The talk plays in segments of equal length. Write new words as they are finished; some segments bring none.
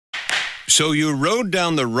So you rode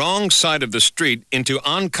down the wrong side of the street into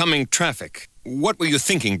oncoming traffic. What were you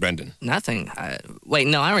thinking, Brendon? Nothing. Wait,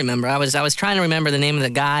 no, I remember. I was trying to remember the name of the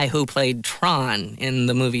guy who played Tron in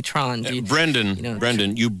the movie Tron.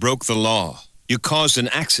 Brendon, you broke the law. You caused an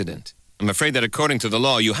accident. I'm afraid that according to the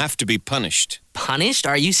law, you have to be punished. Punished?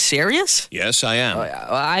 Are you serious? Yes, I am. Well,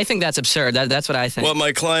 I think that's absurd. That's what I think. What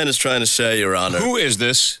my client is trying to say, Your Honor. Who is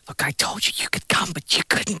this? Look, I told you could come, but you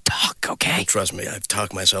couldn't talk, okay? Trust me, I've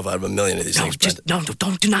talked myself out of a million of these things, Brendon.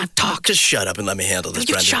 Do not talk. Just shut up and let me handle this,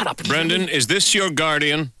 Brendon. Shut up. Brendon, is this your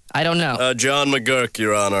guardian? I don't know. John McGuirk,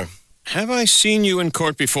 Your Honor. Have I seen you in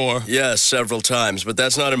court before? Yes, several times, but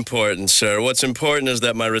that's not important, sir. What's important is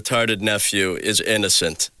that my retarded nephew is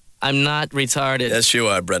innocent. I'm not retarded. Yes, you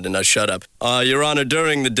are, Brendon. Now shut up. Your Honor,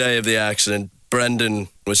 during the day of the accident, Brendon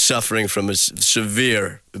was suffering from a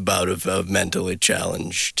severe bout of mentally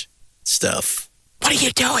challenged stuff. What are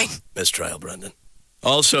you doing? Mistrial, Brendon.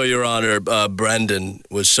 Also, Your Honor, Brendon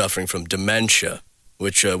was suffering from dementia,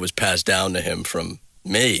 which was passed down to him from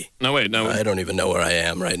me. No, wait, no. I don't even know where I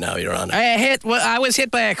am right now, Your Honor. I was hit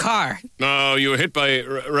by a car. No, you were hit by...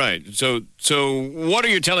 Right. So what are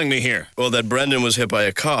you telling me here? Well, that Brendon was hit by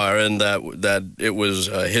a car and that it was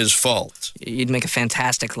his fault. You'd make a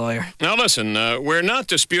fantastic lawyer. Now, listen, we're not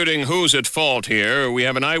disputing who's at fault here. We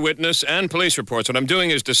have an eyewitness and police reports. What I'm doing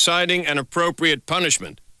is deciding an appropriate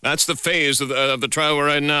punishment. That's the phase of the trial we're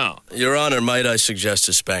in now. Your Honor, might I suggest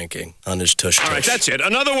a spanking on his tush? All right, that's it.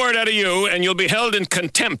 Another word out of you, and you'll be held in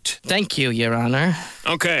contempt. Thank you, Your Honor.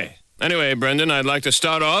 Okay. Anyway, Brendon, I'd like to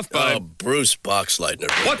start off by... Bruce Boxleitner.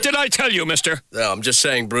 What did I tell you, mister? No, I'm just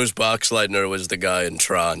saying Bruce Boxleitner was the guy in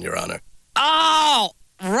Tron, Your Honor. Oh,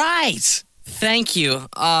 right. Thank you.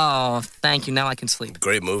 Oh, thank you. Now I can sleep.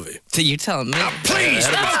 Great movie. So you tell me. Now, please,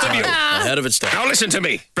 both of you. Ahead of its time. Now, listen to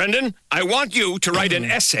me. Brendon, I want you to write an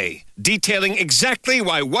essay detailing exactly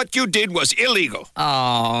why what you did was illegal.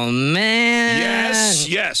 Oh, man.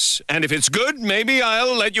 Yes. And if it's good, maybe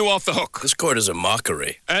I'll let you off the hook. This court is a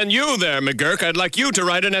mockery. And you there, McGuirk, I'd like you to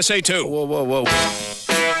write an essay, too. Whoa.